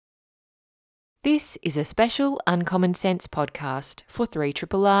This is a special Uncommon Sense podcast for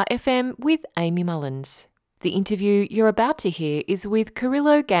 3RRR FM with Amy Mullins. The interview you're about to hear is with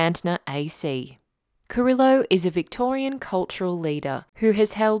Carrillo Gantner AC. Carrillo is a Victorian cultural leader who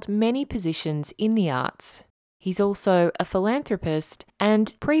has held many positions in the arts. He's also a philanthropist,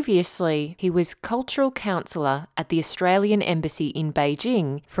 and previously he was cultural counsellor at the Australian Embassy in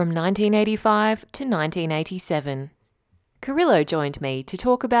Beijing from 1985 to 1987. Carrillo joined me to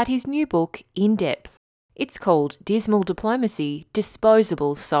talk about his new book in depth. It's called Dismal Diplomacy,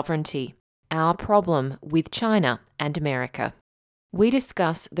 Disposable Sovereignty: Our Problem with China and America. We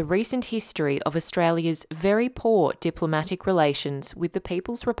discuss the recent history of Australia's very poor diplomatic relations with the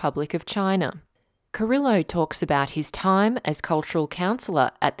People's Republic of China. Carrillo talks about his time as cultural counsellor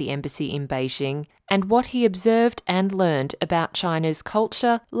at the embassy in Beijing and what he observed and learned about China's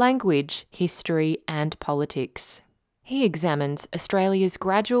culture, language, history, and politics. He examines Australia's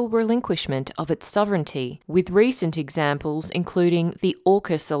gradual relinquishment of its sovereignty, with recent examples including the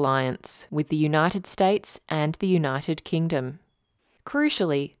AUKUS alliance with the United States and the United Kingdom.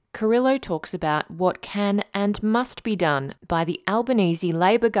 Crucially, Carrillo talks about what can and must be done by the Albanese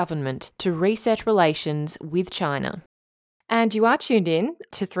Labor government to reset relations with China. And you are tuned in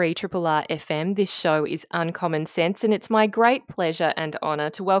to 3RRR FM. This show is Uncommon Sense, and it's my great pleasure and honour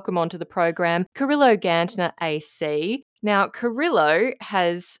to welcome onto the program Carrillo Gantner AC. Now, Carrillo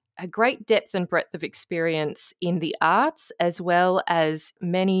has a great depth and breadth of experience in the arts, as well as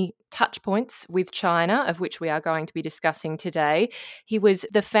many touch points with China, of which we are going to be discussing today. He was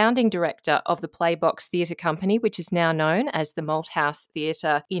the founding director of the Playbox Theatre Company, which is now known as the Malthouse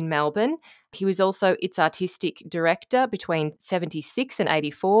Theatre in Melbourne. He was also its artistic director between 76 and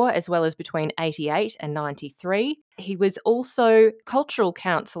 84, as well as between 88 and 93. He was also cultural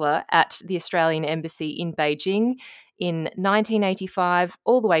counsellor at the Australian Embassy in Beijing in 1985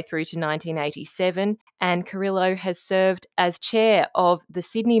 all the way through to 1987, and Carrillo has served as chair of the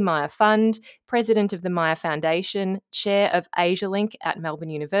Sydney Myer Fund, president of the Myer Foundation, chair of AsiaLink at Melbourne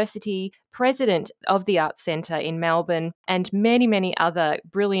University, president of the Arts Centre in Melbourne, and many, many other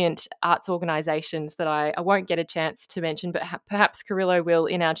brilliant arts organisations that I won't get a chance to mention, but perhaps Carrillo will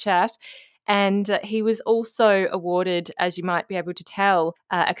in our chat. And he was also awarded, as you might be able to tell,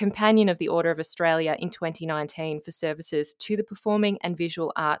 a Companion of the Order of Australia in 2019 for services to the performing and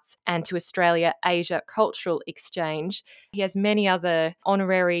visual arts and to Australia-Asia Cultural Exchange. He has many other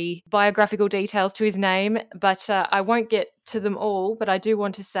honorary biographical details to his name, but I won't get to them all, but I do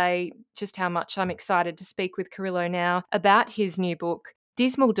want to say just how much I'm excited to speak with Carrillo now about his new book,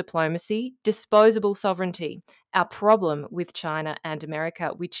 Dismal Diplomacy, Disposable Sovereignty: Our Problem with China and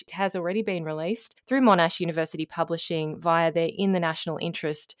America, which has already been released through Monash University Publishing via their In the National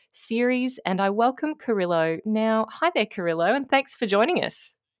Interest series. And I welcome Carrillo now. Hi there, Carrillo, and thanks for joining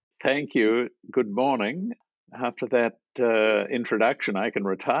us. Thank you. Good morning. After that introduction, I can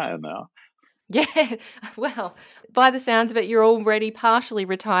retire now. Yeah, well, by the sounds of it, you're already partially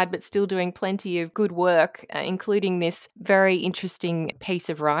retired, but still doing plenty of good work, including this very interesting piece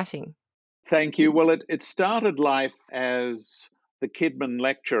of writing. Thank you. Well, it started life as the Kidman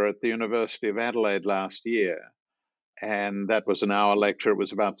Lecture at the University of Adelaide last year. And that was an hour lecture. It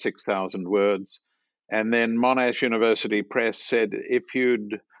was about 6,000 words. And then Monash University Press said, if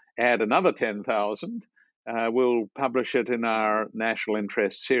you'd add another 10,000, we'll publish it in our national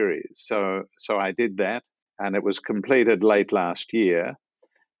interest series. So I did that, and it was completed late last year.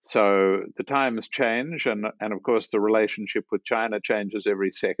 So the times change, and of course the relationship with China changes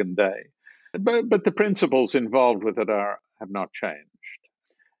every second day. But the principles involved with it have not changed.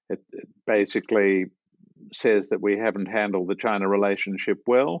 It basically says that we haven't handled the China relationship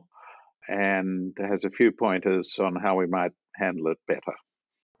well, and has a few pointers on how we might handle it better.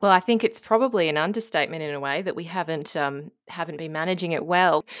 Well, I think it's probably an understatement in a way that we haven't been managing it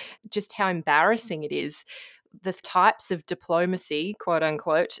well. Just how embarrassing it is, the types of diplomacy, quote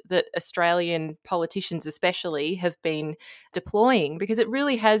unquote, that Australian politicians especially have been deploying, because it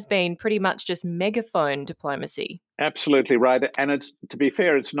really has been pretty much just megaphone diplomacy. Absolutely right. And it's, to be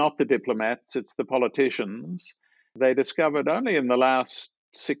fair, it's not the diplomats, it's the politicians. They discovered only in the last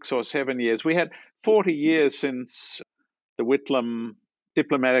 6 or 7 years. We had 40 years since the Whitlam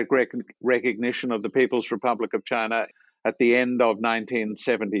diplomatic recognition of the People's Republic of China at the end of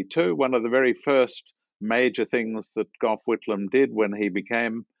 1972. One of the very first major things that Gough Whitlam did when he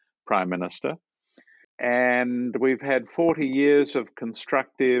became Prime Minister. And we've had 40 years of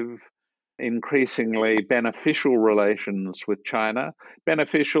constructive, increasingly beneficial relations with China,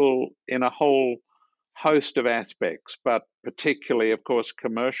 beneficial in a whole host of aspects, but particularly, of course,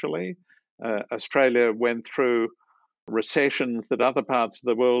 commercially. Australia went through recessions that other parts of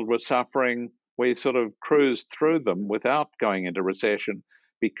the world were suffering we sort of cruised through them without going into recession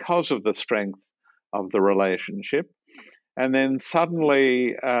because of the strength of the relationship. And then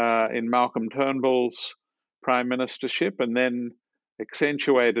suddenly, in Malcolm Turnbull's prime ministership, and then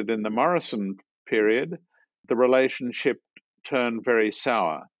accentuated in the Morrison period, the relationship turned very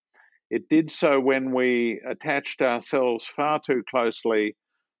sour. It did so when we attached ourselves far too closely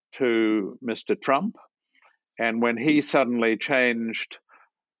to Mr. Trump, and when he suddenly changed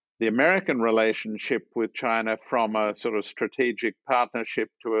the American relationship with China from a sort of strategic partnership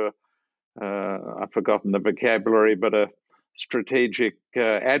to I've forgotten the vocabulary, but a strategic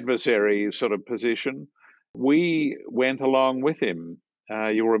adversary sort of position, we went along with him.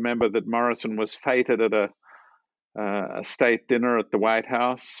 You'll remember that Morrison was feted at a state dinner at the White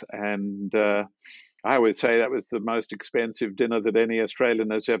House, and I would say that was the most expensive dinner that any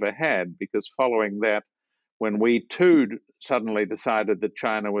Australian has ever had, because following that, when we too suddenly decided that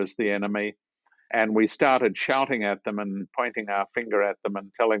China was the enemy, and we started shouting at them and pointing our finger at them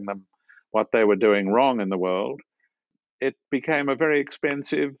and telling them what they were doing wrong in the world, it became a very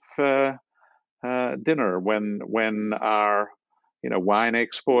expensive dinner when our wine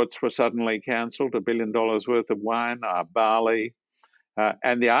exports were suddenly cancelled, $1 billion worth of wine, our barley.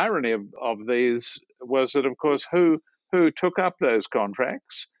 And the irony of these was that, of course, who took up those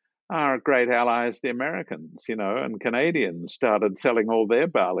contracts? Our great allies, the Americans, and Canadians started selling all their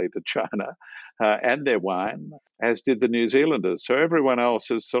barley to China and their wine, as did the New Zealanders. So everyone else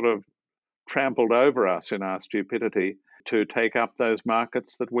has sort of trampled over us in our stupidity to take up those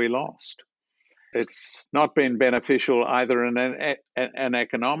markets that we lost. It's not been beneficial either in an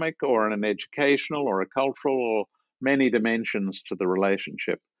economic or in an educational or a cultural or many dimensions to the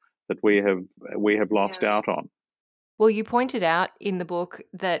relationship that we have lost out on. Well, you pointed out in the book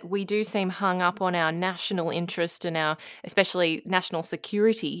that we do seem hung up on our national interest and our, especially national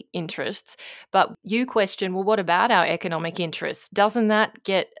security interests. But you question, well, what about our economic interests? Doesn't that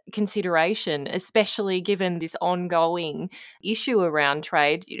get consideration, especially given this ongoing issue around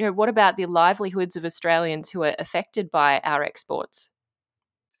trade? What about the livelihoods of Australians who are affected by our exports?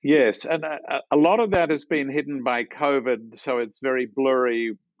 Yes, and a lot of that has been hidden by COVID, so it's very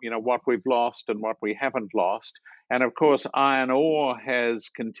blurry, what we've lost and what we haven't lost. And of course, iron ore has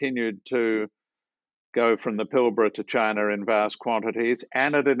continued to go from the Pilbara to China in vast quantities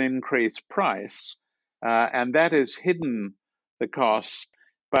and at an increased price, and that has hidden the cost.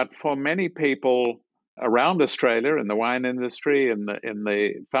 But for many people around Australia, in the wine industry, in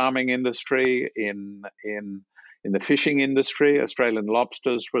the farming industry, in the fishing industry, Australian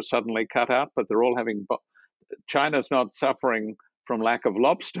lobsters were suddenly cut out, but they're all having. China's not suffering from lack of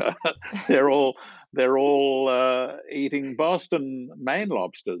lobster. they're all eating Boston, Maine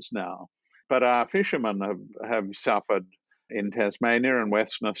lobsters now. But our fishermen have suffered in Tasmania and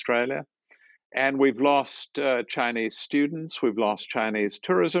Western Australia. And we've lost Chinese students. We've lost Chinese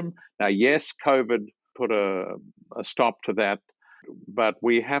tourism. Now, yes, COVID put a stop to that, but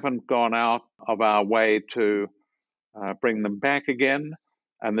we haven't gone out of our way to bring them back again.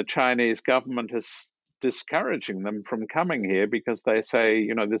 And the Chinese government is discouraging them from coming here because they say,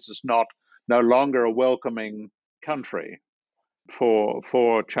 this is no longer a welcoming country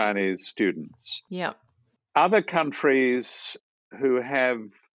for Chinese students. Yeah. Other countries who have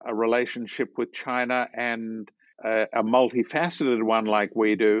a relationship with China and a multifaceted one like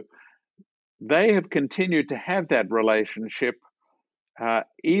we do, they have continued to have that relationship,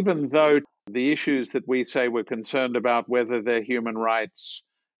 even though the issues that we say we're concerned about, whether they're human rights,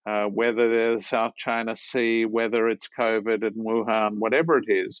 whether they're the South China Sea, whether it's COVID in Wuhan, whatever it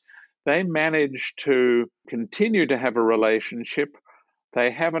is, they manage to continue to have a relationship.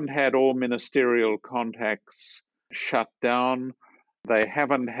 They haven't had all ministerial contacts shut down. They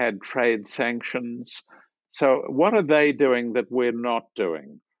haven't had trade sanctions. So what are they doing that we're not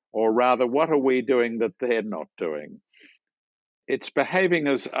doing? Or rather, what are we doing that they're not doing? It's behaving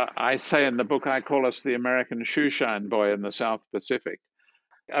as I say in the book, I call us the American shoeshine boy in the South Pacific.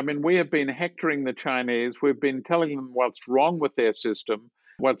 I mean, we have been hectoring the Chinese. We've been telling them what's wrong with their system,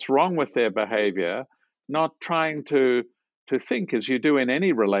 what's wrong with their behavior, not trying to think, as you do in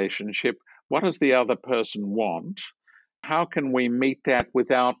any relationship, what does the other person want? How can we meet that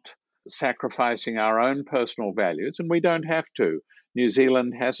without sacrificing our own personal values? And we don't have to. New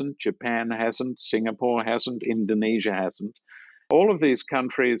Zealand hasn't, Japan hasn't, Singapore hasn't, Indonesia hasn't. All of these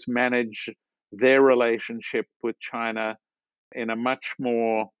countries manage their relationship with China in a much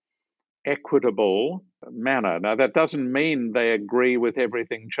more equitable manner. Now, that doesn't mean they agree with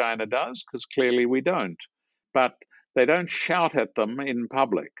everything China does, because clearly we don't. But they don't shout at them in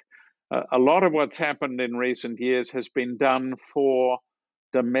public. A lot of what's happened in recent years has been done for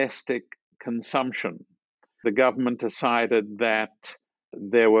domestic consumption. The government decided that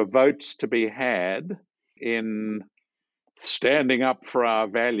there were votes to be had in standing up for our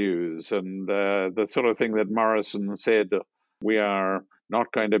values and the sort of thing that Morrison said, we are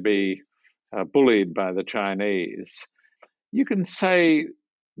not going to be bullied by the Chinese. You can say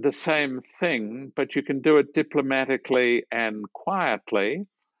the same thing, but you can do it diplomatically and quietly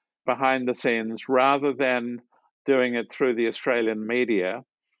behind the scenes rather than doing it through the Australian media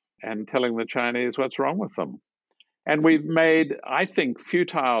and telling the Chinese what's wrong with them. And we've made, I think,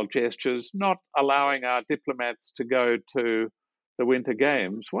 futile gestures, not allowing our diplomats to go to the Winter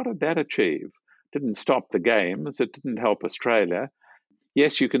Games. What did that achieve? It didn't stop the Games. It didn't help Australia.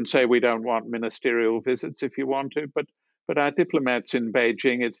 Yes, you can say we don't want ministerial visits if you want to, but our diplomats in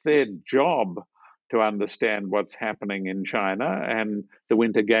Beijing, it's their job to understand what's happening in China, and the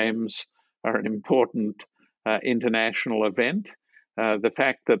Winter Games are an important international event. The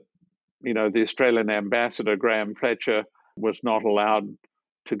fact that the Australian ambassador, Graham Fletcher, was not allowed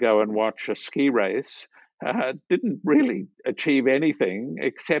to go and watch a ski race didn't really achieve anything,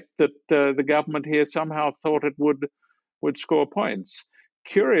 except that the government here somehow thought it would score points.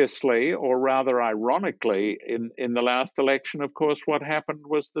 Curiously, or rather ironically, in the last election, of course, what happened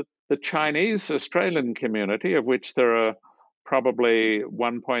was that the Chinese Australian community, of which there are probably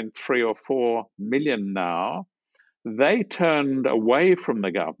 1.3 or 4 million now, they turned away from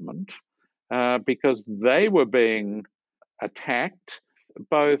the government because they were being attacked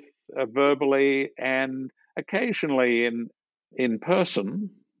both verbally and occasionally in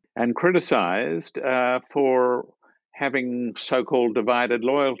person and criticized for having so-called divided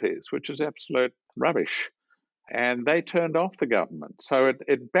loyalties, which is absolute rubbish. And they turned off the government. So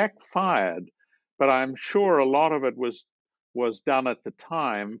it backfired, but I'm sure a lot of it was done at the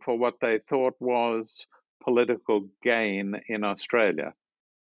time for what they thought was political gain in Australia.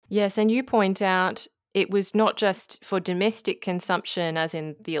 Yes, and you point out it was not just for domestic consumption, as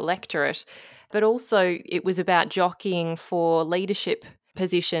in the electorate, but also it was about jockeying for leadership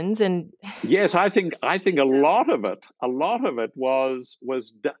positions. And yes, I think a lot of it was.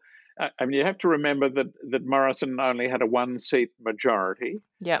 I mean, you have to remember that Morrison only had a 1-seat majority.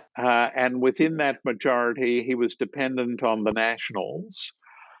 Yep. And within that majority, he was dependent on the Nationals,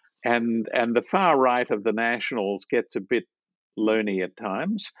 and the far right of the Nationals gets a bit loony at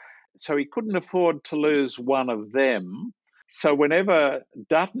times. So he couldn't afford to lose one of them. So whenever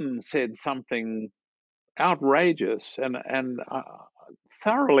Dutton said something outrageous and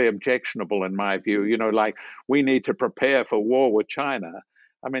thoroughly objectionable in my view, like we need to prepare for war with China.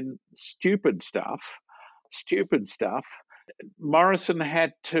 I mean, stupid stuff. Morrison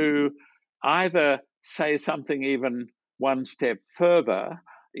had to either say something even one step further,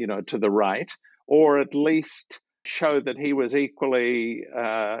 to the right, or at least show that he was equally,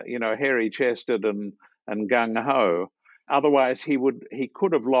 hairy-chested and gung-ho. Otherwise, he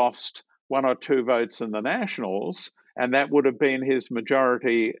could have lost 1 or 2 votes in the Nationals, and that would have been his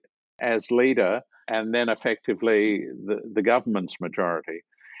majority as leader, and then effectively the government's majority.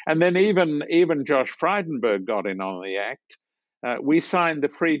 And then even Josh Frydenberg got in on the act. We signed the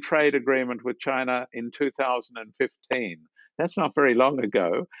free trade agreement with China in 2015. That's not very long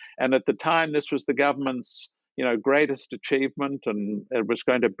ago. And at the time, this was the government's greatest achievement, and it was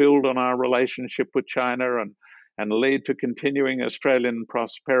going to build on our relationship with China and lead to continuing Australian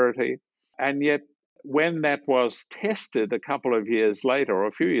prosperity. And yet, when that was tested a couple of years later, or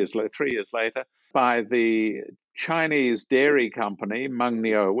a few years later, 3 years later, by the Chinese dairy company,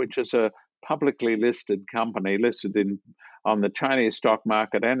 Mengniu, which is a publicly listed company listed on the Chinese stock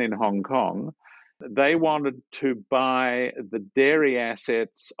market and in Hong Kong, they wanted to buy the dairy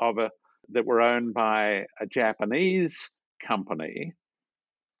assets that were owned by a Japanese company.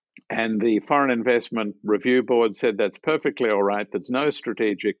 And the Foreign Investment Review Board said that's perfectly all right. There's no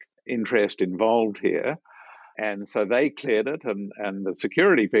strategic interest involved here. And so they cleared it, and the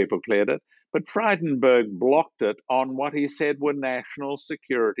security people cleared it. But Frydenberg blocked it on what he said were national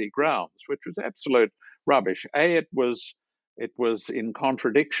security grounds, which was absolute rubbish. A, it was in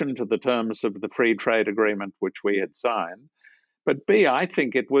contradiction to the terms of the free trade agreement which we had signed. But B, I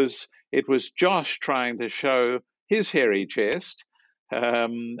think it was Josh trying to show his hairy chest,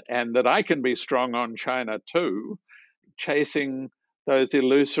 and that I can be strong on China too, chasing those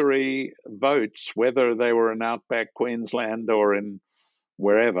illusory votes, whether they were in outback Queensland or in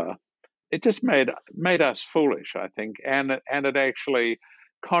wherever. It just made us foolish, I think, and it actually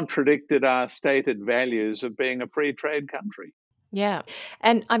contradicted our stated values of being a free trade country. Yeah.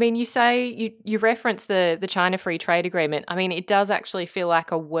 And I mean, you say you reference the China Free Trade Agreement. I mean, it does actually feel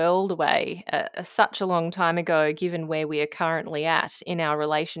like a world away, such a long time ago, given where we are currently at in our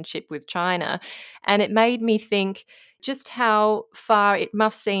relationship with China. And it made me think just how far it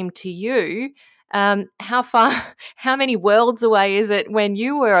must seem to you. How far, how many worlds away is it when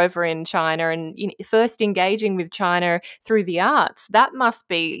you were over in China and first engaging with China through the arts? That must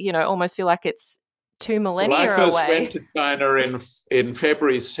be, almost feel like it's two Well, I millennia first went away. to China in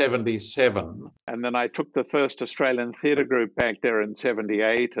February 77, and then I took the first Australian theatre group back there in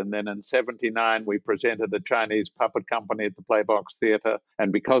 78, and then in 79 we presented a Chinese puppet company at the Playbox Theatre,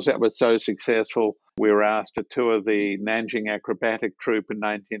 and because that was so successful, we were asked to tour the Nanjing Acrobatic Troupe in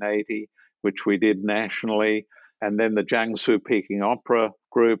 1980, which we did nationally, and then the Jiangsu Peking Opera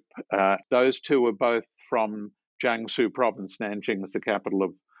Group. Those two were both from Jiangsu Province. Nanjing is the capital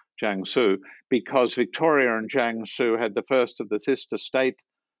of Jiangsu, because Victoria and Jiangsu had the first of the sister state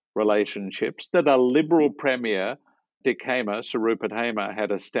relationships that a Liberal Premier, Dick Hamer, Sir Rupert Hamer,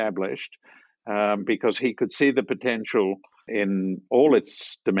 had established, because he could see the potential in all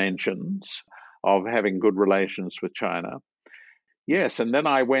its dimensions of having good relations with China. Yes, and then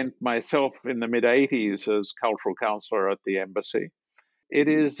I went myself in the mid 80s as cultural counsellor at the embassy. It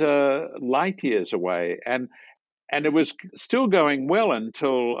is light years away, and it was still going well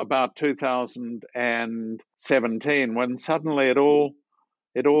until about 2017, when suddenly it all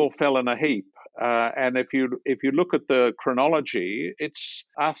fell in a heap. And if you look at the chronology, it's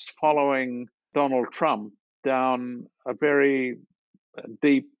us following Donald Trump down a very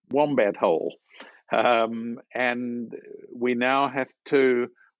deep wombat hole, and we now have to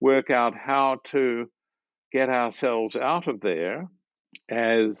work out how to get ourselves out of there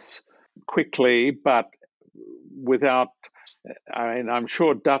as quickly, but without. I mean, I'm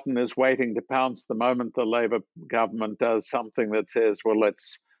sure Dutton is waiting to pounce the moment the Labor government does something that says, well,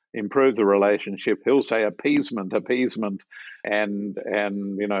 let's improve the relationship. He'll say appeasement, appeasement, and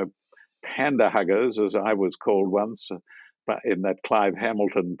panda huggers, as I was called once, but in that Clive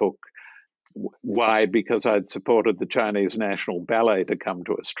Hamilton book. Why? Because I'd supported the Chinese National Ballet to come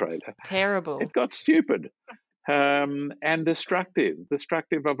to Australia. Terrible. It got stupid. And destructive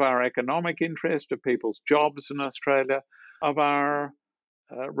of our economic interest, of people's jobs in Australia, of our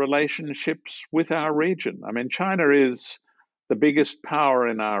relationships with our region. I mean, China is the biggest power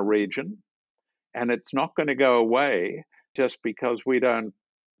in our region, and it's not going to go away just because we don't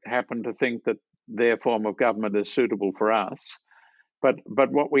happen to think that their form of government is suitable for us. But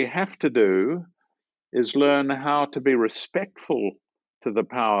what we have to do is learn how to be respectful to the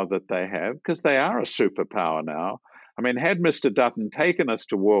power that they have, because they are a superpower now. I mean, had Mr. Dutton taken us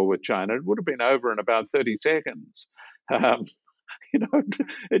to war with China, it would have been over in about 30 seconds. Um,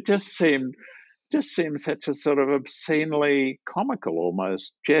 it just seemed such a sort of obscenely comical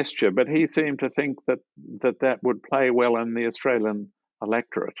almost gesture. But he seemed to think that would play well in the Australian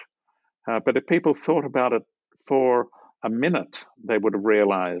electorate. But if people thought about it for a minute, they would have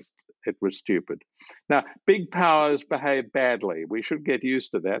realized it was stupid. Now, big powers behave badly. We should get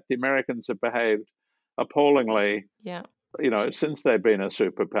used to that. The Americans have behaved appallingly, Yeah. since they've been a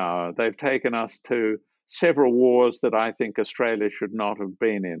superpower. They've taken us to several wars that I think Australia should not have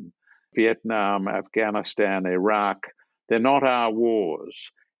been in. Vietnam, Afghanistan, Iraq, they're not our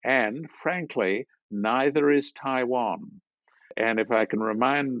wars. And frankly, neither is Taiwan. And if I can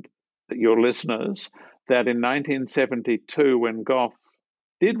remind your listeners that in 1972, when Gough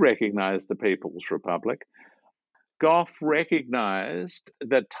did recognize the People's Republic, Gough recognized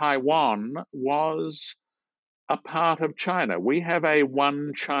that Taiwan was a part of China. We have a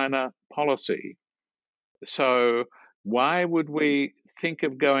one China policy. So why would we think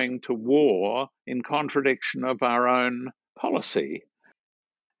of going to war in contradiction of our own policy?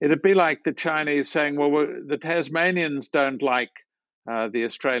 It'd be like the Chinese saying, well, the Tasmanians don't like the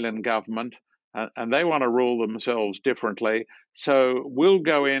Australian government, and they want to rule themselves differently. So we'll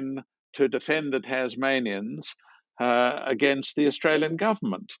go in to defend the Tasmanians against the Australian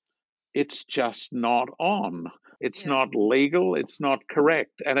government. It's just not on. It's not legal. It's not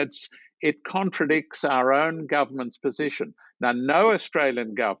correct, and it contradicts our own government's position. Now, no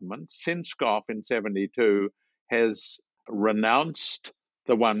Australian government since Gough in '72 has renounced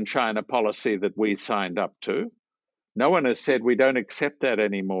the one China policy that we signed up to. No one has said we don't accept that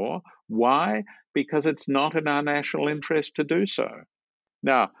anymore. Why? Because it's not in our national interest to do so.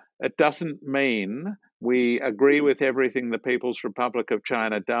 Now, it doesn't mean we agree with everything the People's Republic of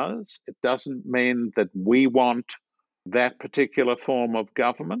China does. It doesn't mean that we want that particular form of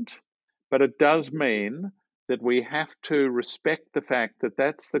government, but it does mean that we have to respect the fact that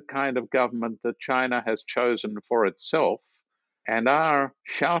that's the kind of government that China has chosen for itself, And our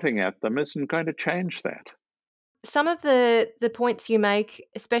shouting at them isn't going to change that. Some of the points you make,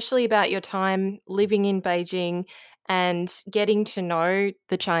 especially about your time living in Beijing and getting to know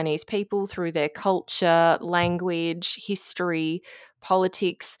the Chinese people through their culture, language, history,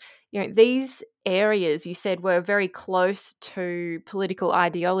 politics, these areas you said were very close to political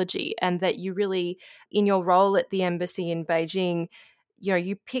ideology, and that you really, in your role at the embassy in Beijing,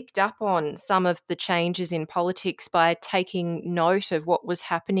 you picked up on some of the changes in politics by taking note of what was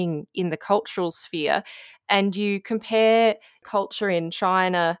happening in the cultural sphere, and you compare culture in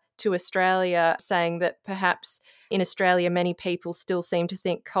China to Australia, saying that perhaps in Australia many people still seem to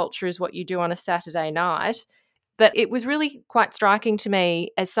think culture is what you do on a Saturday night. But it was really quite striking to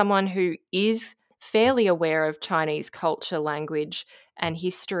me, as someone who is fairly aware of Chinese culture, language, and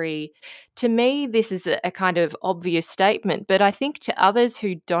history. To me, this is a kind of obvious statement, but I think to others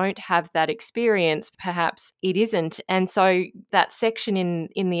who don't have that experience, perhaps it isn't. And so that section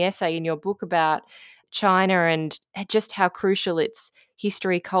in the essay in your book about China and just how crucial its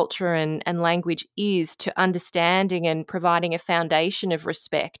history, culture, and language is to understanding and providing a foundation of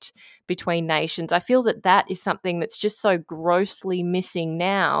respect between nations. I feel that that is something that's just so grossly missing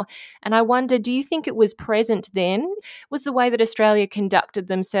now. And I wonder, do you think it was present then? Was the way that Australia conducted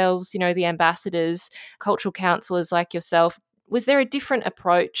themselves, the ambassadors, cultural counsellors like yourself, was there a different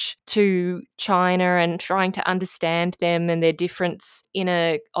approach to China and trying to understand them and their difference in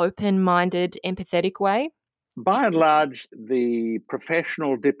an open-minded, empathetic way? By and large, the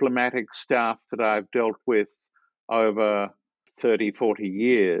professional diplomatic staff that I've dealt with over 30, 40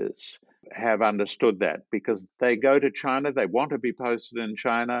 years have understood that, because they go to China, they want to be posted in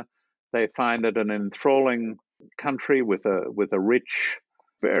China, they find it an enthralling country with a rich,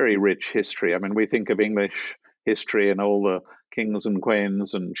 very rich history. I mean, we think of English history and all the kings and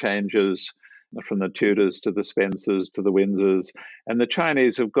queens and changes from the Tudors to the Spencers to the Windsors. And the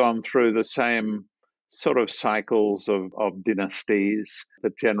Chinese have gone through the same sort of cycles of dynasties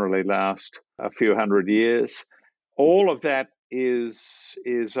that generally last a few hundred years. All of that is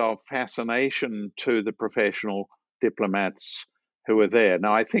of fascination to the professional diplomats who are there.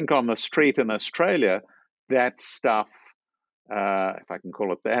 Now, I think on the street in Australia, that stuff, if I can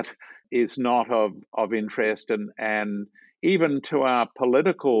call it that, is not of interest. And even to our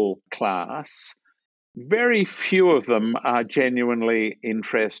political class, very few of them are genuinely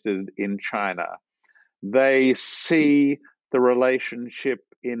interested in China. They see the relationship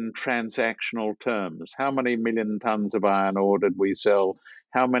in transactional terms. How many million tons of iron ore did we sell?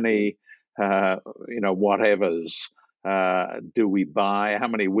 How many, whatevers do we buy? How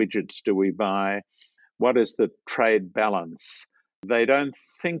many widgets do we buy? What is the trade balance? They don't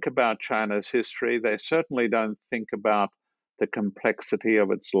think about China's history. They certainly don't think about the complexity of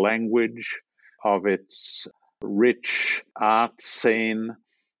its language, of its rich art scene,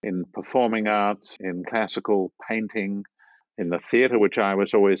 in performing arts, in classical painting, in the theatre, which I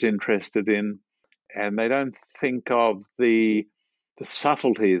was always interested in. And they don't think of the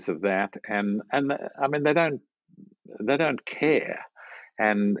subtleties of that. And I mean, they don't care.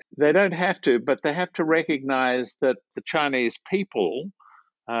 And they don't have to, but they have to recognize that the Chinese people,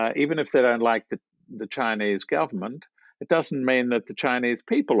 even if they don't like the Chinese government, it doesn't mean that the Chinese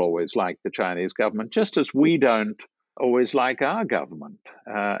people always like the Chinese government, just as we don't always like our government,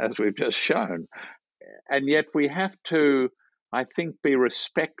 as we've just shown. And yet we have to, I think, be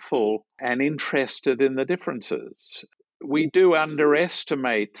respectful and interested in the differences. We do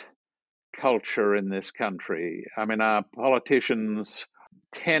underestimate culture in this country. I mean, our politicians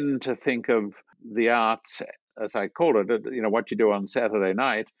tend to think of the arts, as I call it, what you do on Saturday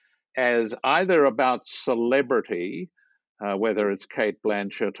night, as either about celebrity, whether it's Kate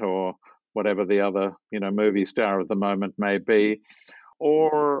Blanchett or whatever the other, movie star of the moment may be,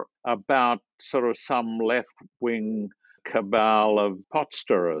 or about sort of some left-wing cabal of pot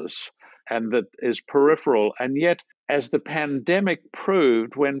stirrers, and that is peripheral. And yet, as the pandemic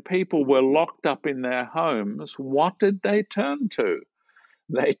proved, when people were locked up in their homes, what did they turn to?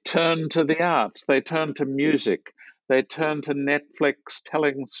 They turned to the arts, they turned to music, they turned to Netflix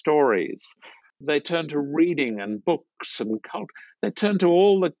telling stories, they turned to reading and books and culture. They turned to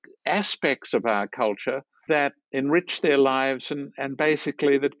all the aspects of our culture that enrich their lives and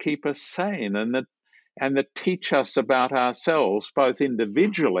basically that keep us sane and that teach us about ourselves, both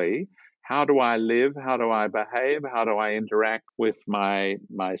individually. How do I live? How do I behave? How do I interact with my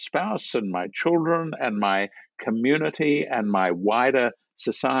spouse and my children and my community and my wider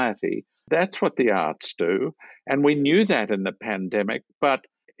society? That's what the arts do. And we knew that in the pandemic, but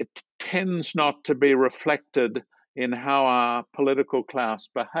it tends not to be reflected in how our political class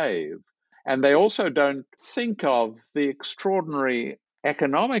behave. And they also don't think of the extraordinary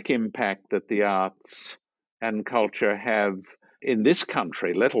economic impact that the arts and culture have in this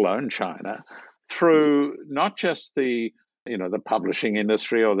country, let alone China, through not just the publishing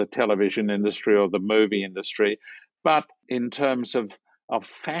industry or the television industry or the movie industry, but in terms of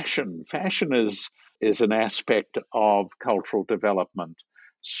fashion. Fashion is an aspect of cultural development.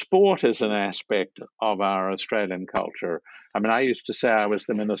 Sport is an aspect of our Australian culture. I mean, I used to say I was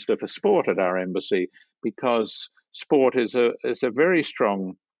the Minister for Sport at our embassy because sport is a very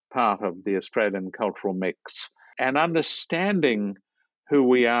strong part of the Australian cultural mix. And understanding who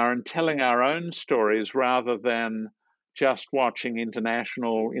we are and telling our own stories rather than just watching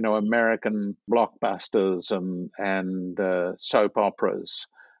international, American blockbusters and soap operas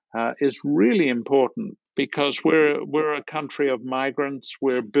is really important because we're a country of migrants.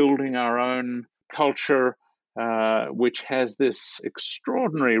 We're building our own culture, which has this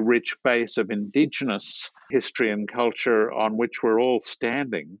extraordinary rich base of Indigenous history and culture on which we're all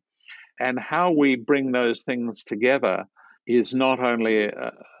standing. And how we bring those things together is not only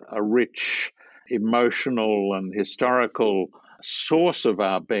a rich emotional and historical source of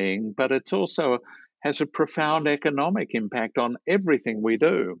our being, but it also has a profound economic impact on everything we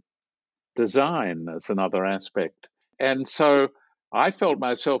do. Design is another aspect. And so I felt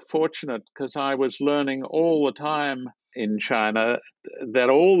myself fortunate because I was learning all the time in China that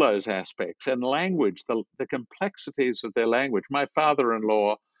all those aspects and language, the complexities of their language. My father in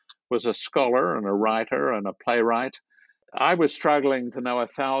law was a scholar and a writer and a playwright. I was struggling to know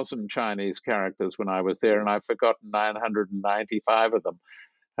 1,000 Chinese characters when I was there, and I've forgotten 995 of them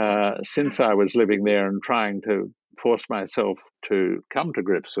since I was living there and trying to force myself to come to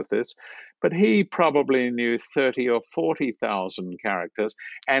grips with this. But he probably knew 30 or 40,000 characters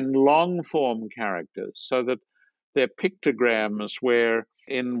and long form characters, so that they're pictograms where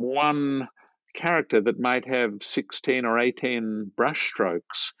in one character that might have 16 or 18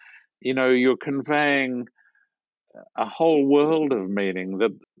 brushstrokes, you're conveying a whole world of meaning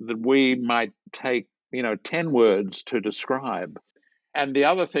that we might take 10 words to describe. And the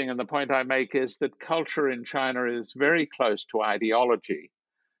other thing, and the point I make, is that culture in China is very close to ideology.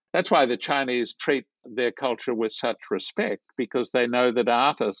 That's why the Chinese treat their culture with such respect, because they know that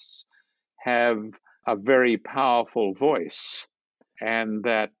artists have a very powerful voice and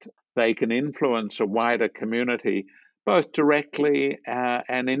that they can influence a wider community both directly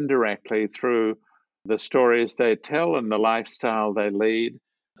and indirectly through the stories they tell and the lifestyle they lead.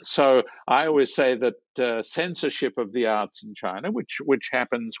 So I always say that censorship of the arts in China, which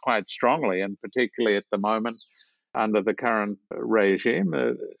happens quite strongly, and particularly at the moment under the current regime,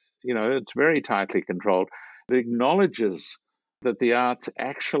 it's very tightly controlled. It acknowledges that the arts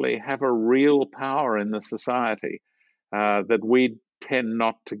actually have a real power in the society that we tend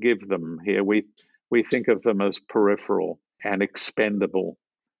not to give them here. We think of them as peripheral and expendable.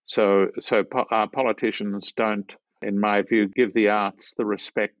 So our politicians don't, in my view, give the arts the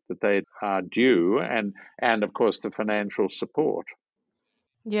respect that they are due, and of course the financial support.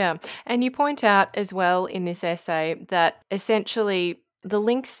 Yeah. And you point out as well in this essay that essentially the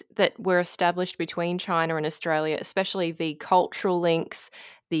links that were established between China and Australia, especially the cultural links,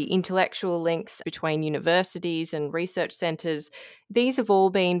 the intellectual links between universities and research centres, these have all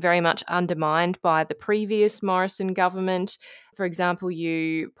been very much undermined by the previous Morrison government. For example,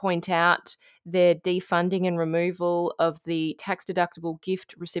 you point out their defunding and removal of the tax-deductible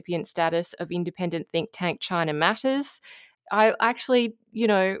gift recipient status of independent think tank China Matters. I actually,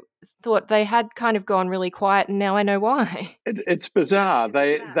 thought they had kind of gone really quiet, and now I know why. It's bizarre.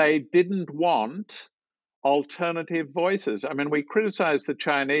 They didn't want alternative voices. I mean, we criticize the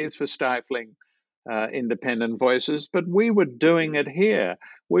Chinese for stifling independent voices, but we were doing it here.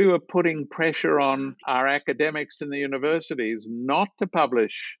 We were putting pressure on our academics in the universities not to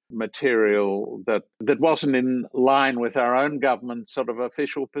publish material that wasn't in line with our own government's sort of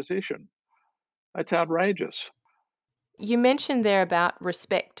official position. It's outrageous. You mentioned there about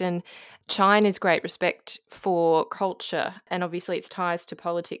respect and China's great respect for culture and obviously its ties to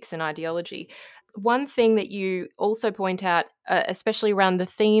politics and ideology. One thing that you also point out, especially around the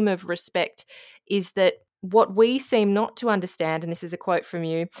theme of respect, is that what we seem not to understand, and this is a quote from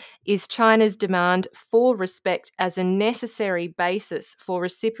you, is China's demand for respect as a necessary basis for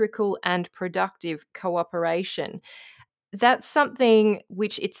reciprocal and productive cooperation. That's something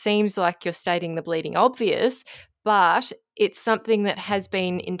which it seems like you're stating the bleeding obvious, but it's something that has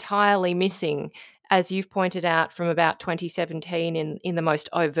been entirely missing, as you've pointed out, from about 2017 in the most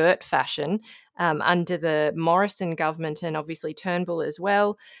overt fashion under the Morrison government and obviously Turnbull as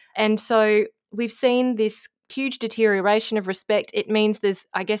well. And so we've seen this huge deterioration of respect. It means there's,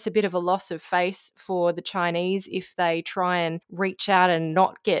 I guess, a bit of a loss of face for the Chinese if they try and reach out and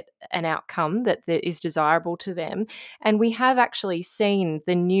not get an outcome that is desirable to them. And we have actually seen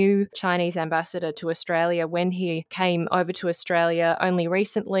the new Chinese ambassador to Australia when he came over to Australia only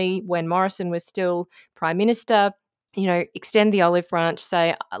recently, when Morrison was still Prime Minister, extend the olive branch,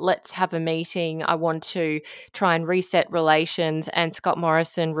 say, let's have a meeting. I want to try and reset relations. And Scott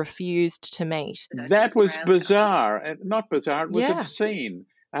Morrison refused to meet. That was bizarre. Not bizarre, it was Yeah. obscene.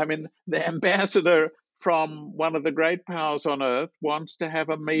 I mean, the ambassador from one of the great powers on earth wants to have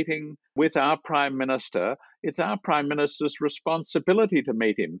a meeting with our Prime Minister. It's our Prime Minister's responsibility to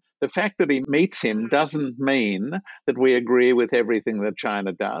meet him. The fact that he meets him doesn't mean that we agree with everything that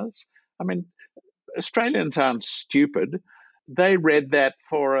China does. I mean, Australians aren't stupid. They read that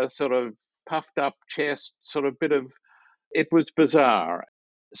for a sort of puffed up chest, sort of bit of, it was bizarre.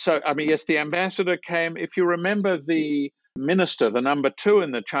 So, I mean, yes, the ambassador came. If you remember the minister, the number 2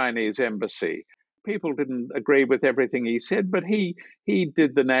 in the Chinese embassy, people didn't agree with everything he said, but he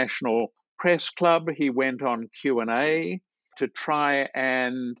did the National Press Club. He went on Q&A to try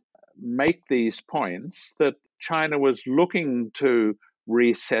and make these points that China was looking to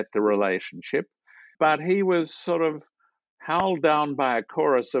reset the relationship. But he was sort of howled down by a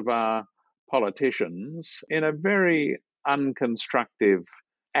chorus of our politicians in a very unconstructive,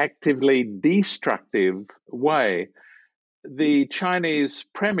 actively destructive way. The Chinese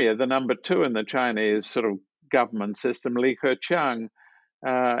premier, the number 2 in the Chinese sort of government system, Li Keqiang,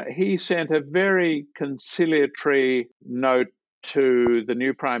 he sent a very conciliatory note to the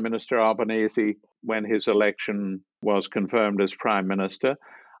new Prime Minister Albanese when his election was confirmed as Prime Minister.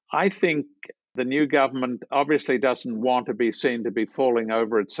 I think the new government obviously doesn't want to be seen to be falling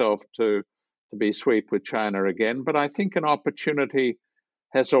over itself to be sweet with China again, but I think an opportunity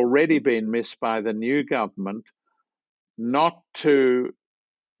has already been missed by the new government not to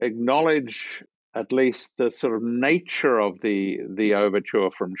acknowledge at least the sort of nature of the overture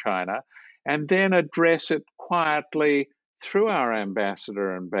from China, and then address it quietly through our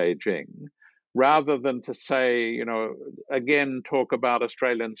ambassador in Beijing, rather than to say, again, talk about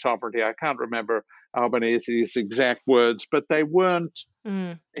Australian sovereignty. I can't remember Albanese's exact words, but they weren't,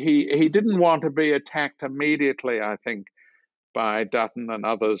 he didn't want to be attacked immediately, I think, by Dutton and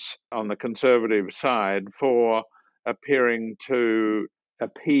others on the Conservative side for appearing to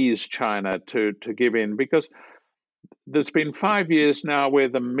appease China to give in, because there's been 5 years now where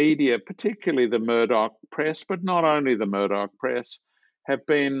the media, particularly the Murdoch press, but not only the Murdoch press, have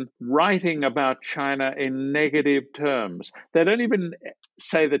been writing about China in negative terms. They don't even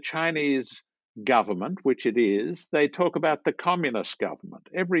say the Chinese government, which it is, they talk about the communist government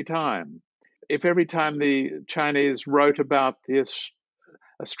every time. If every time the Chinese wrote about this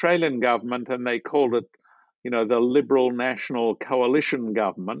Australian government and they called it, the Liberal National Coalition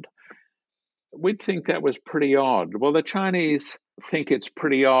government, we'd think that was pretty odd. Well, the Chinese think it's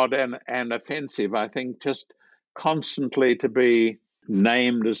pretty odd and offensive, I think, just constantly to be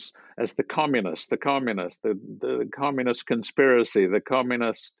named as the communist, the communist conspiracy, the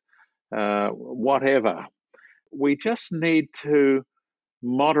communist whatever. We just need to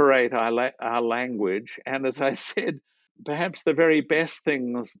moderate our language. And as I said, perhaps the very best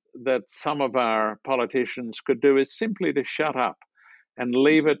things that some of our politicians could do is simply to shut up and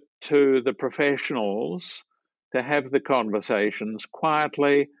leave it to the professionals to have the conversations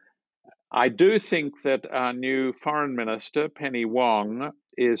quietly. I do think that our new foreign minister, Penny Wong,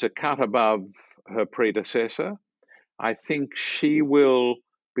 is a cut above her predecessor. I think she will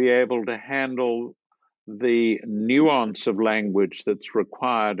be able to handle the nuance of language that's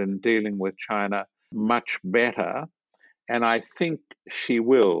required in dealing with China much better. And I think she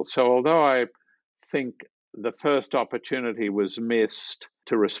will. So although I think the first opportunity was missed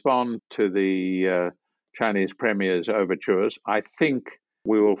to respond to the Chinese premier's overtures, I think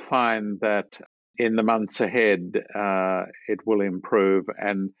we will find that in the months ahead it will improve,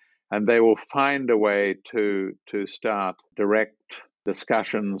 and they will find a way to start direct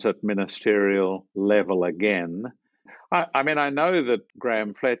discussions at ministerial level again. I mean, I know that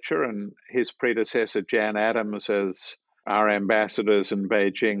Graham Fletcher and his predecessor Jan Adams as our ambassadors in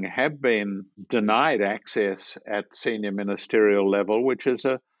Beijing have been denied access at senior ministerial level, which is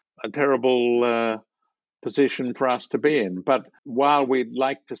a terrible position for us to be in. But while we'd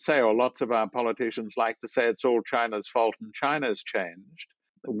like to say, or lots of our politicians like to say, it's all China's fault and China's changed,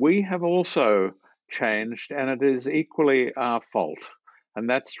 we have also changed, and it is equally our fault. And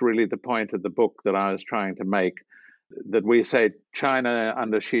that's really the point of the book that I was trying to make, that we say China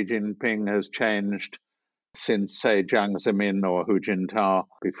under Xi Jinping has changed since, say, Jiang Zemin or Hu Jintao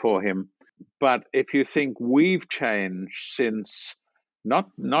before him. But if you think we've changed since,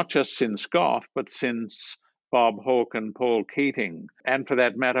 not just since Gough, but since Bob Hawke and Paul Keating, and for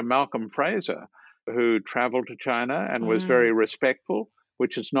that matter, Malcolm Fraser, who traveled to China and was very respectful,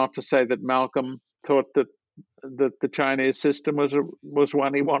 which is not to say that Malcolm thought that the Chinese system was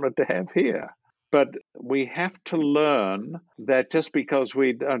one he wanted to have here. But we have to learn that just because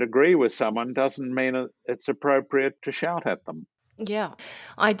we don't agree with someone doesn't mean it's appropriate to shout at them. Yeah,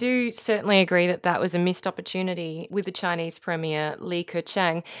 I do certainly agree that that was a missed opportunity with the Chinese Premier Li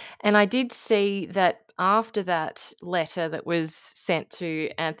Keqiang. And I did see that after that letter that was sent to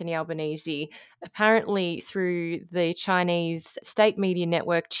Anthony Albanese, apparently through the Chinese state media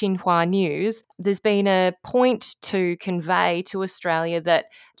network Xinhua News, there's been a point to convey to Australia that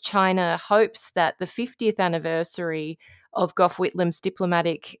China hopes that the 50th anniversary of Gough Whitlam's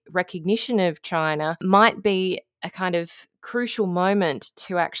diplomatic recognition of China might be a kind of crucial moment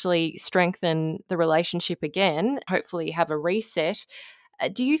to actually strengthen the relationship again, hopefully have a reset.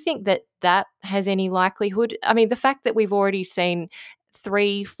 Do you think that that has any likelihood? I mean, the fact that we've already seen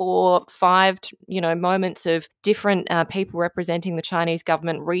 3, 4, 5, moments of different people representing the Chinese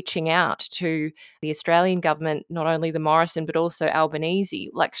government reaching out to the Australian government, not only the Morrison but also Albanese,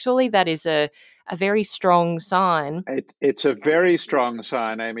 like surely that is a very strong sign. It's a very strong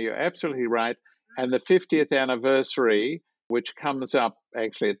sign, Amy. You're absolutely right. And the 50th anniversary, which comes up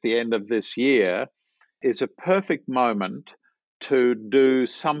actually at the end of this year, is a perfect moment to do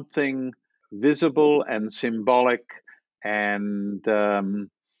something visible and symbolic and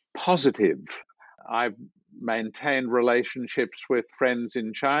positive. I've maintained relationships with friends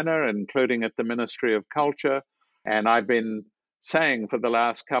in China, including at the Ministry of Culture, and I've been saying for the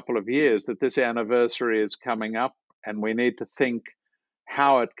last couple of years that this anniversary is coming up and we need to think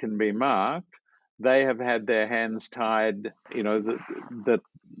how it can be marked. They have had their hands tied, that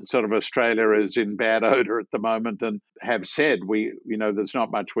sort of Australia is in bad odor at the moment, and have said there's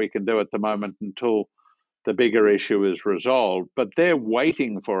not much we can do at the moment until the bigger issue is resolved. But they're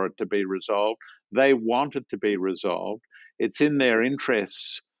waiting for it to be resolved. They want it to be resolved. It's in their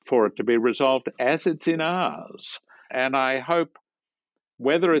interests for it to be resolved, as it's in ours. And I hope,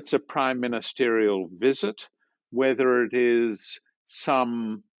 whether it's a prime ministerial visit, whether it is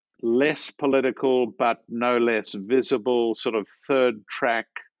some less political but no less visible sort of third track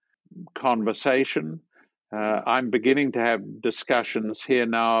conversation. I'm beginning to have discussions here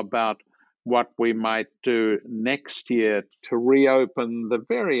now about what we might do next year to reopen the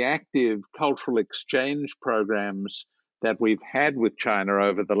very active cultural exchange programs that we've had with China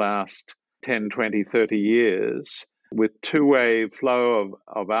over the last 10, 20, 30 years, with two-way flow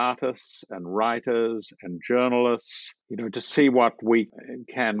of artists and writers and journalists, to see what we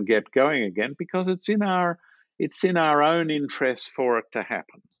can get going again, because it's in our own interest for it to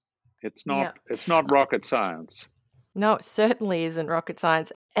happen. It's Yeah. not rocket science. No, it certainly isn't rocket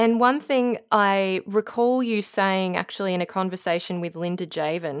science. And one thing I recall you saying actually in a conversation with Linda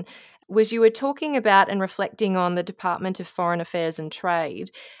Javen was you were talking about and reflecting on the Department of Foreign Affairs and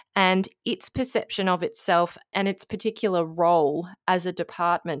Trade and its perception of itself and its particular role as a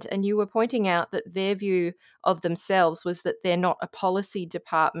department. And you were pointing out that their view of themselves was that they're not a policy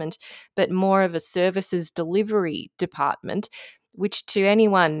department, but more of a services delivery department, which to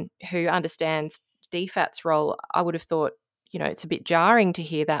anyone who understands DFAT's role, I would have thought, it's a bit jarring to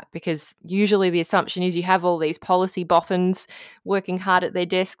hear that, because usually the assumption is you have all these policy boffins working hard at their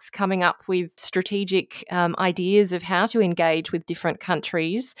desks, coming up with strategic ideas of how to engage with different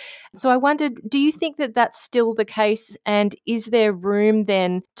countries. So I wondered, do you think that that's still the case? And is there room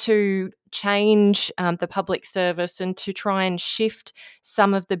then to change the public service and to try and shift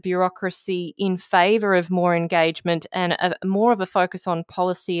some of the bureaucracy in favour of more engagement and more of a focus on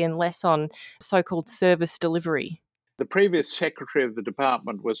policy and less on so-called service delivery? The previous secretary of the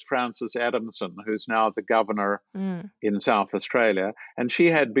department was Frances Adamson, who's now the governor in South Australia. And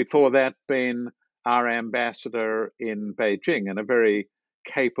she had before that been our ambassador in Beijing, and a very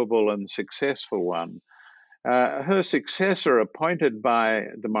capable and successful one. Her successor, appointed by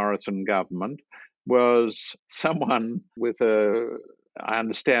the Morrison government, was someone with I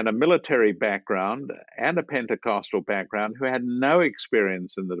understand, a military background and a Pentecostal background, who had no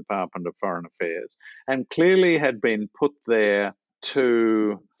experience in the Department of Foreign Affairs and clearly had been put there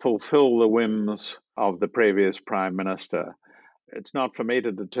to fulfill the whims of the previous Prime Minister. It's not for me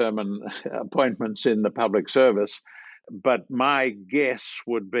to determine appointments in the public service, but my guess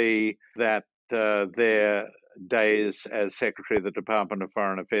would be that their days as Secretary of the Department of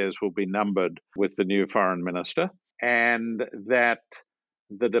Foreign Affairs will be numbered with the new Foreign Minister, and that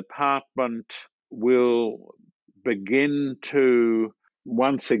the department will begin to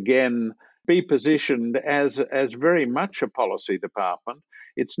once again be positioned as very much a policy department.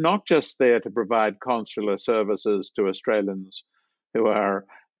 It's not just there to provide consular services to Australians who are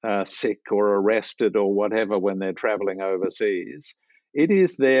sick or arrested or whatever when they're traveling overseas. It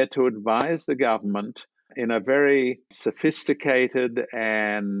is there to advise the government in a very sophisticated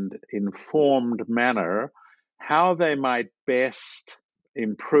and informed manner how they might best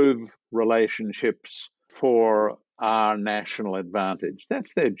improve relationships for our national advantage.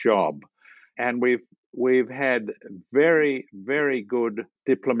 That's their job. And we've had very, very good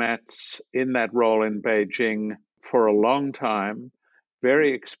diplomats in that role in Beijing for a long time,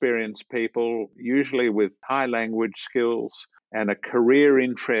 very experienced people, usually with high language skills and a career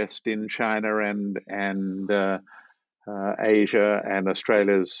interest in China and Asia and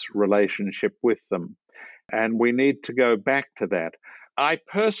Australia's relationship with them. And we need to go back to that. I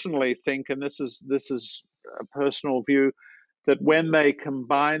personally think, and this is a personal view, that when they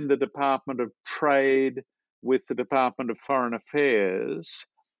combine the Department of Trade with the Department of Foreign Affairs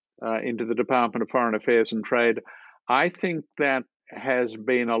into the Department of Foreign Affairs and Trade, I think that has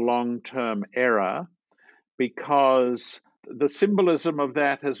been a long-term error, because the symbolism of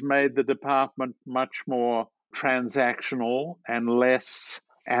that has made the department much more transactional and less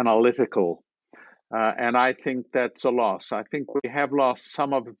analytical. And I think that's a loss. I think we have lost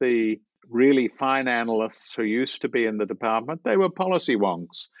some of the really fine analysts who used to be in the department. They were policy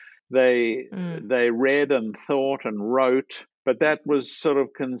wonks. They read and thought and wrote, but that was sort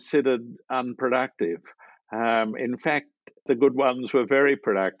of considered unproductive. In fact, the good ones were very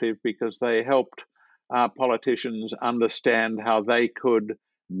productive because they helped our politicians understand how they could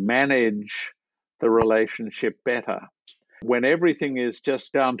manage the relationship better. When everything is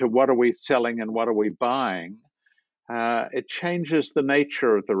just down to what are we selling and what are we buying, it changes the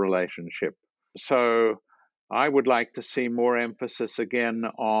nature of the relationship. So I would like to see more emphasis again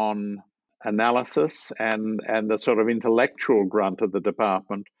on analysis and the sort of intellectual grunt of the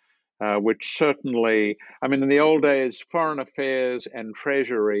department, which certainly, I mean, in the old days, Foreign Affairs and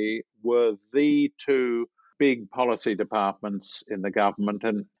Treasury were the two big policy departments in the government,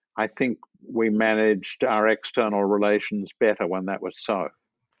 and I think we managed our external relations better when that was so.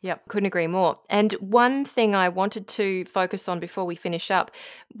 Yep, couldn't agree more. And one thing I wanted to focus on before we finish up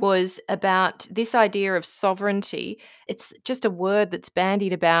was about this idea of sovereignty. It's just a word that's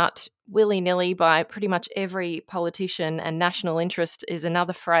bandied about willy-nilly by pretty much every politician, and national interest is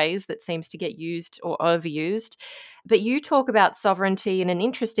another phrase that seems to get used or overused. But you talk about sovereignty in an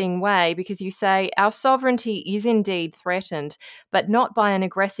interesting way, because you say our sovereignty is indeed threatened, but not by an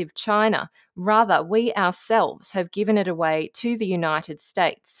aggressive China. Rather, we ourselves have given it away to the United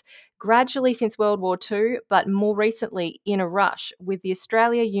States, gradually since World War II, but more recently in a rush with the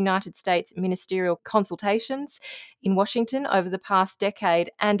Australia-United States ministerial consultations in Washington over the past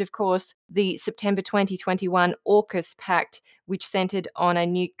decade, and of course the September 2021 AUKUS Pact, which centred on a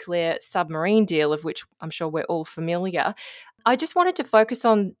nuclear submarine deal, of which I'm sure we're all familiar. I just wanted to focus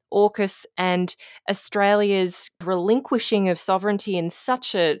on AUKUS and Australia's relinquishing of sovereignty in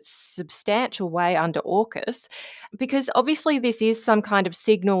such a substantial way under AUKUS, because obviously this is some kind of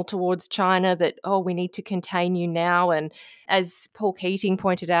signal towards China that, oh, we need to contain you now. And as Paul Keating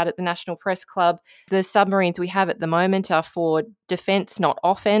pointed out at the National Press Club, the submarines we have at the moment are for defence, not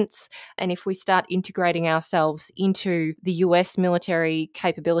offence. And if we start integrating ourselves into the US military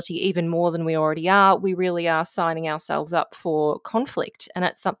capability even more than we already are, we really are signing ourselves up for conflict. And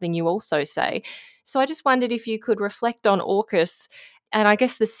that's something you also say. So I just wondered if you could reflect on AUKUS and I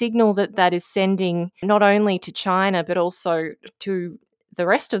guess the signal that that is sending not only to China, but also to the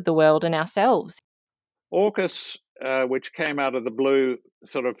rest of the world and ourselves. AUKUS, which came out of the blue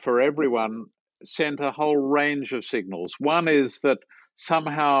sort of for everyone, sent a whole range of signals. One is that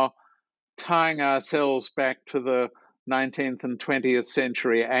somehow tying ourselves back to the 19th and 20th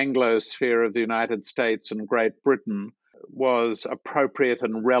century Anglosphere of the United States and Great Britain was appropriate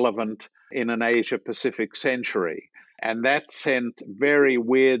and relevant in an Asia-Pacific century. And that sent very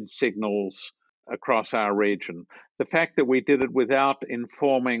weird signals across our region. The fact that we did it without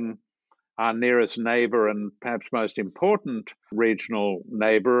informing our nearest neighbor and perhaps most important regional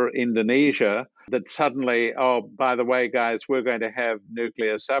neighbor, Indonesia, that suddenly, oh, by the way, guys, we're going to have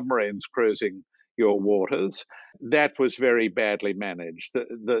nuclear submarines cruising your waters. That was very badly managed.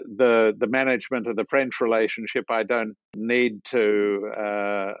 The management of the French relationship, I don't need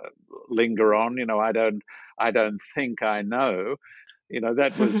to linger on. I don't think I know.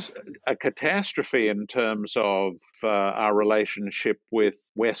 That was a catastrophe in terms of our relationship with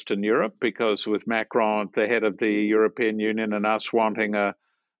Western Europe, because with Macron at the head of the European Union and us wanting a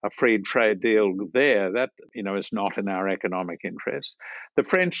a free trade deal there. That, is not in our economic interest. The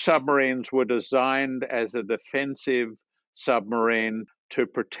French submarines were designed as a defensive submarine to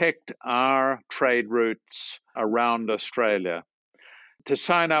protect our trade routes around Australia. To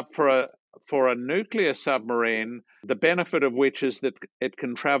sign up for a nuclear submarine, the benefit of which is that it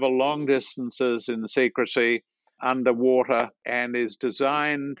can travel long distances in secrecy underwater and is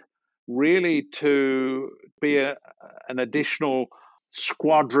designed really to be an additional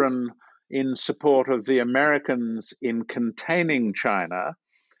squadron in support of the Americans in containing China,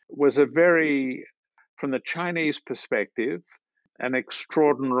 was from the Chinese perspective, an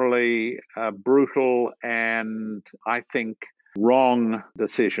extraordinarily brutal and, I think, wrong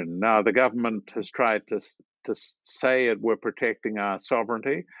decision. Now, the government has tried to say we're protecting our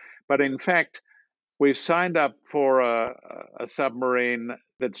sovereignty, but in fact, we've signed up for a submarine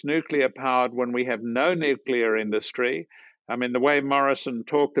that's nuclear powered when we have no nuclear industry. I mean, the way Morrison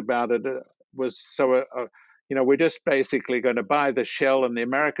talked about it was so, we're just basically going to buy the shell and the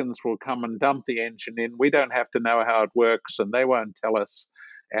Americans will come and dump the engine in. We don't have to know how it works and they won't tell us.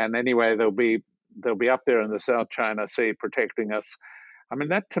 And anyway, they'll be up there in the South China Sea protecting us. I mean,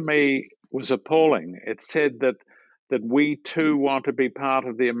 that to me was appalling. It said that we too want to be part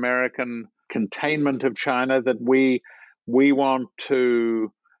of the American containment of China, that we want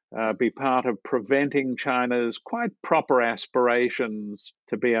to be part of preventing China's quite proper aspirations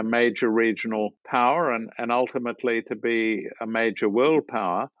to be a major regional power and ultimately to be a major world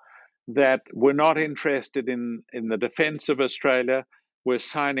power, that we're not interested in the defense of Australia. We're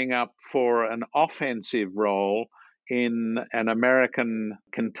signing up for an offensive role in an American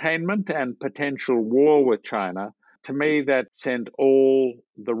containment and potential war with China. To me, that sent all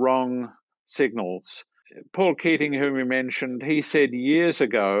the wrong signals. Paul Keating, whom we mentioned, he said years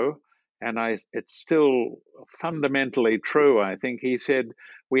ago, and it's still fundamentally true, I think, he said,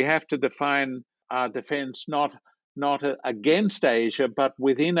 we have to define our defense not against Asia, but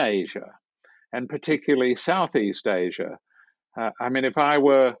within Asia, and particularly Southeast Asia. I mean, if I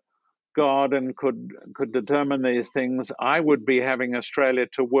were God and could determine these things, I would be having Australia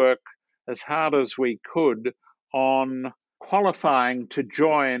to work as hard as we could on qualifying to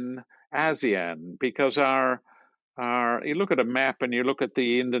join ASEAN, because you look at a map and you look at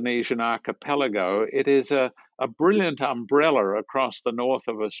the Indonesian archipelago, it is a brilliant umbrella across the north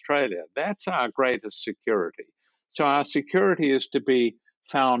of Australia. That's our greatest security. So our security is to be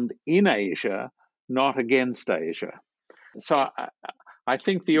found in Asia, not against Asia. So I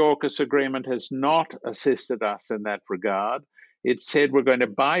think the AUKUS agreement has not assisted us in that regard. It said we're going to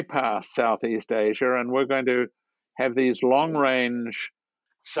bypass Southeast Asia and we're going to have these long-range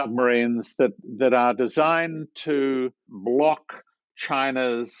submarines that are designed to block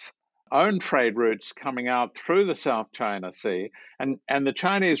China's own trade routes coming out through the South China Sea. And the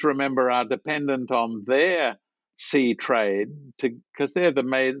Chinese, remember, are dependent on their sea trade because they're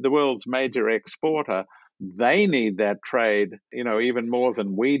the world's major exporter. They need that trade, even more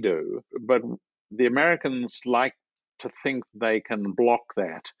than we do. But the Americans like to think they can block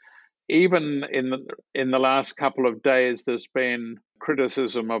that. Even in the last couple of days, there's been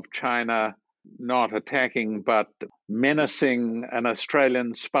criticism of China not attacking, but menacing an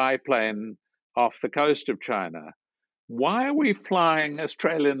Australian spy plane off the coast of China. Why are we flying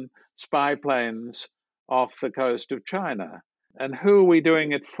Australian spy planes off the coast of China? And who are we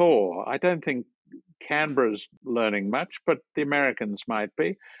doing it for? I don't think Canberra's learning much, but the Americans might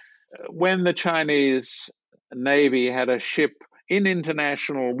be. When the Chinese Navy had a ship in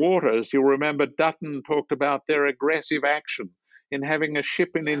international waters, you'll remember Dutton talked about their aggressive action in having a ship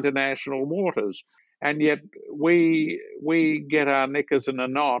in international waters. And yet we get our knickers in a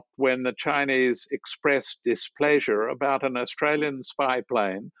knot when the Chinese express displeasure about an Australian spy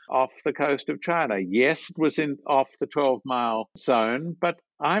plane off the coast of China. Yes, it was off the 12-mile zone, but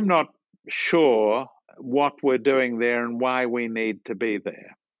I'm not sure what we're doing there and why we need to be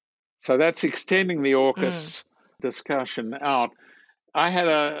there. So that's extending the AUKUS discussion out. I had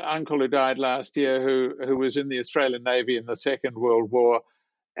an uncle who died last year who was in the Australian Navy in the Second World War,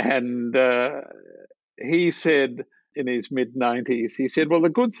 and he said in his mid-90s, he said, well, the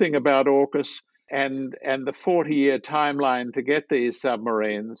good thing about AUKUS and the 40-year timeline to get these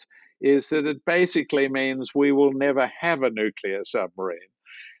submarines is that it basically means we will never have a nuclear submarine,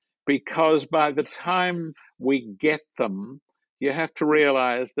 because by the time we get them, you have to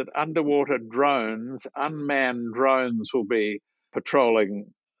realize that underwater drones, unmanned drones, will be patrolling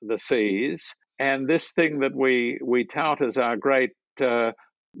the seas. And this thing that we tout as our great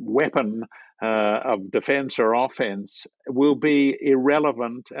weapon of defense or offense will be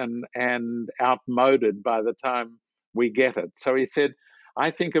irrelevant and outmoded by the time we get it. So he said,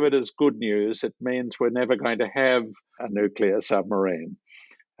 I think of it as good news. It means we're never going to have a nuclear submarine.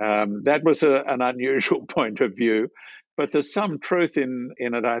 That was an unusual point of view, but there's some truth in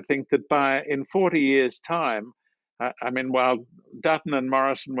it. I think that in 40 years' time, while Dutton and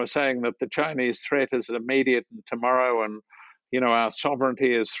Morrison were saying that the Chinese threat is immediate and tomorrow, and our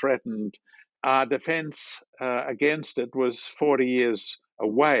sovereignty is threatened, our defense against it was 40 years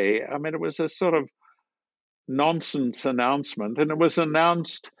away. It was a sort of nonsense announcement, and it was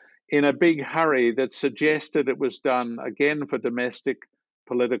announced in a big hurry that suggested it was done again for domestic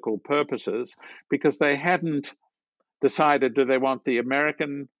political purposes, because they hadn't decided, do they want the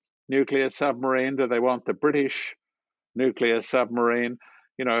American nuclear submarine, do they want the British nuclear submarine,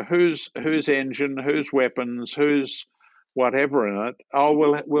 whose engine, whose weapons, whose whatever in it.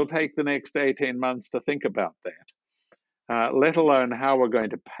 We'll take the next 18 months to think about that, let alone how we're going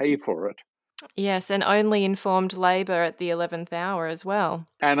to pay for it. Yes, and only informed Labor at the 11th hour as well.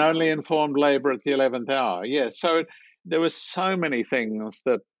 And only informed Labor at the 11th hour, yes. So there were so many things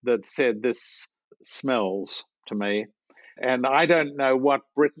that said this smells to me. And I don't know what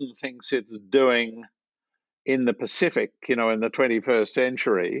Britain thinks it's doing in the Pacific, in the 21st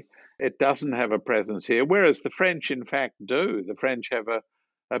century. It doesn't have a presence here, whereas the French, in fact, do. The French have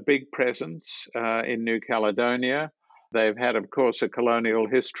a big presence in New Caledonia. They've had, of course, a colonial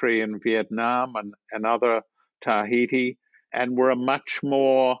history in Vietnam and other Tahiti, and we're a much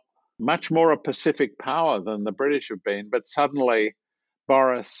more a Pacific power than the British have been. But suddenly,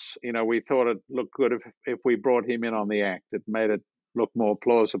 Boris, we thought it looked good if we brought him in on the act. It made it look more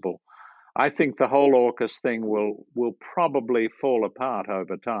plausible. I think the whole AUKUS thing will probably fall apart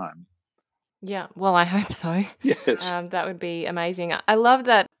over time. Yeah, well, I hope so. Yes. That would be amazing. I love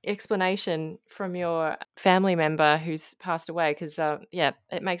that explanation from your family member who's passed away because,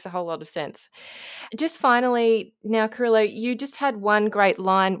 it makes a whole lot of sense. Just finally, now, Carrillo, you just had one great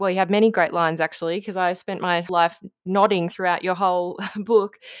line. Well, you have many great lines, actually, because I spent my life nodding throughout your whole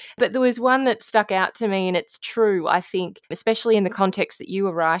book. But there was one that stuck out to me, and it's true, I think, especially in the context that you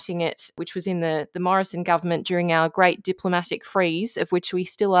were writing it, which was in the Morrison government during our great diplomatic freeze, of which we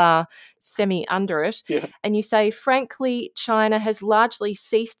still are semi under it. Yeah. And you say, frankly, China has largely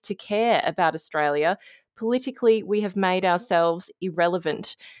ceased to care about Australia. Politically, we have made ourselves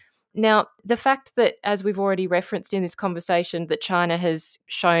irrelevant. Now, the fact that, as we've already referenced in this conversation, that China has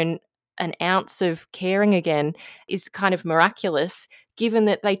shown an ounce of caring again is kind of miraculous, given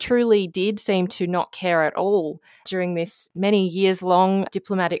that they truly did seem to not care at all during this many years long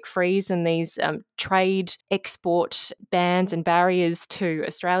diplomatic freeze and these trade export bans and barriers to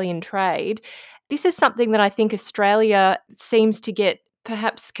Australian trade. This is something that I think Australia seems to get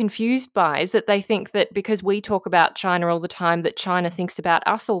perhaps confused by, is that they think that because we talk about China all the time, that China thinks about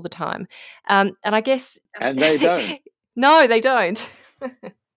us all the time. And I guess... And they don't. No, they don't.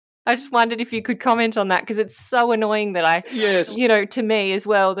 I just wondered if you could comment on that, because it's so annoying that yes, to me as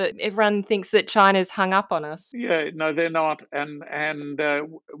well, that everyone thinks that China's hung up on us. Yeah, no, they're not. And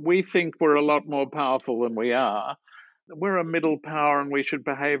we think we're a lot more powerful than we are. We're a middle power and we should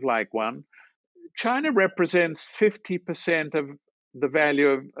behave like one. China represents 50% of the value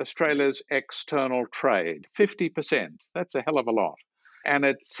of Australia's external trade. 50%. That's a hell of a lot. And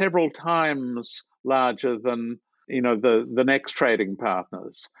it's several times larger than, the next trading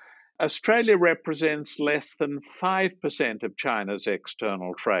partners. Australia represents less than 5% of China's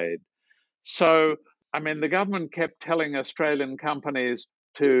external trade. So, the government kept telling Australian companies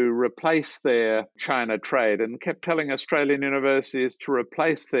to replace their China trade and kept telling Australian universities to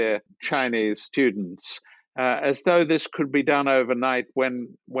replace their Chinese students, as though this could be done overnight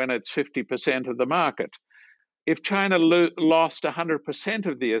when it's 50% of the market. If China lost 100%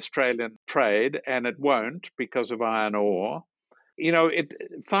 of the Australian trade, and it won't because of iron ore,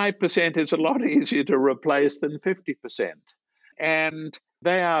 5% is a lot easier to replace than 50%. And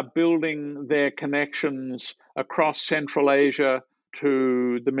they are building their connections across Central Asia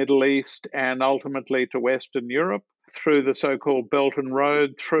to the Middle East and ultimately to Western Europe through the so-called Belt and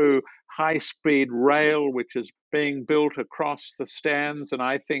Road, through high-speed rail, which is being built across the stands, and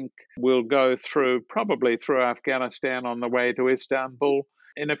I think will go probably through Afghanistan on the way to Istanbul.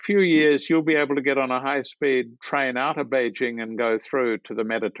 In a few years, you'll be able to get on a high-speed train out of Beijing and go through to the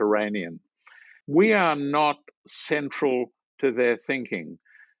Mediterranean. We are not central to their thinking.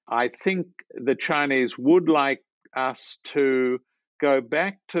 I think the Chinese would like us to go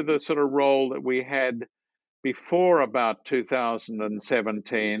back to the sort of role that we had before about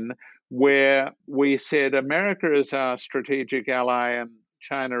 2017, where we said America is our strategic ally and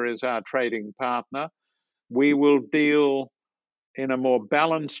China is our trading partner. We will deal in a more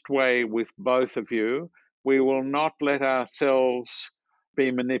balanced way with both of you. We will not let ourselves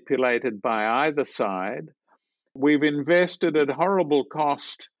be manipulated by either side. We've invested at horrible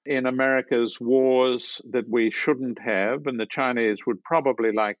cost in America's wars that we shouldn't have, and the Chinese would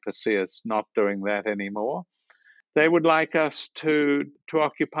probably like to see us not doing that anymore. They would like us to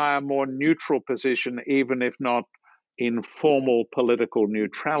occupy a more neutral position, even if not in formal political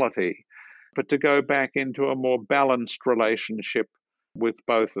neutrality, but to go back into a more balanced relationship with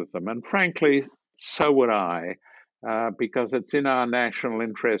both of them. And frankly, so would I, because it's in our national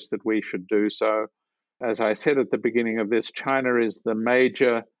interest that we should do so. As I said at the beginning of this, China is the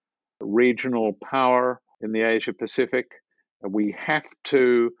major regional power in the Asia Pacific. We have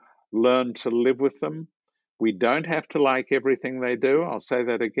to learn to live with them. We don't have to like everything they do. I'll say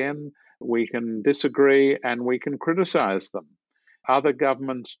that again. We can disagree and we can criticize them. Other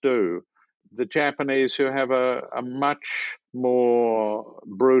governments do. The Japanese, who have a much more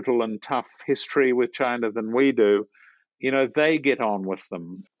brutal and tough history with China than we do, they get on with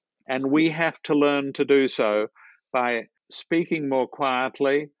them. And we have to learn to do so by speaking more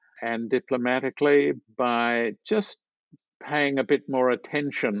quietly and diplomatically, by just paying a bit more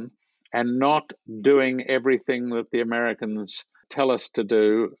attention and not doing everything that the Americans tell us to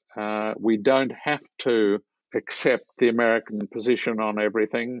do. We don't have to accept the American position on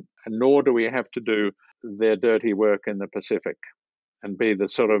everything, nor do we have to do their dirty work in the Pacific and be the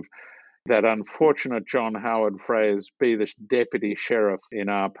sort of that unfortunate John Howard phrase, be the deputy sheriff in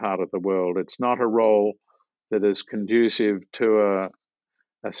our part of the world. It's not a role that is conducive to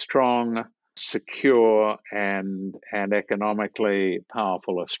a strong, secure, and economically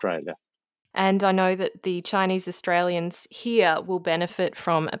powerful Australia. And I know that the Chinese Australians here will benefit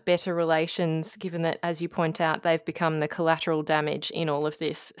from better relations, given that, as you point out, they've become the collateral damage in all of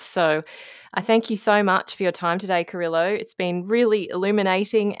this. So I thank you so much for your time today, Carrillo. It's been really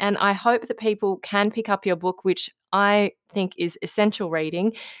illuminating, and I hope that people can pick up your book, which I think is essential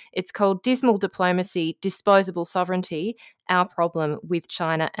reading. It's called Dismal Diplomacy, Disposable Sovereignty, Our Problem with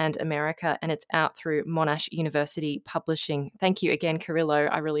China and America, and it's out through Monash University Publishing. Thank you again, Carrillo.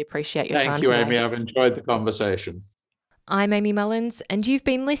 I really appreciate your time today. Thank you, Amy. I've enjoyed the conversation. I'm Amy Mullins, and you've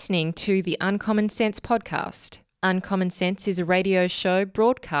been listening to the Uncommon Sense podcast. Uncommon Sense is a radio show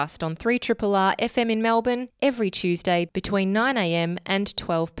broadcast on 3RRR FM in Melbourne every Tuesday between 9 a.m. and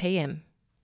 12 p.m.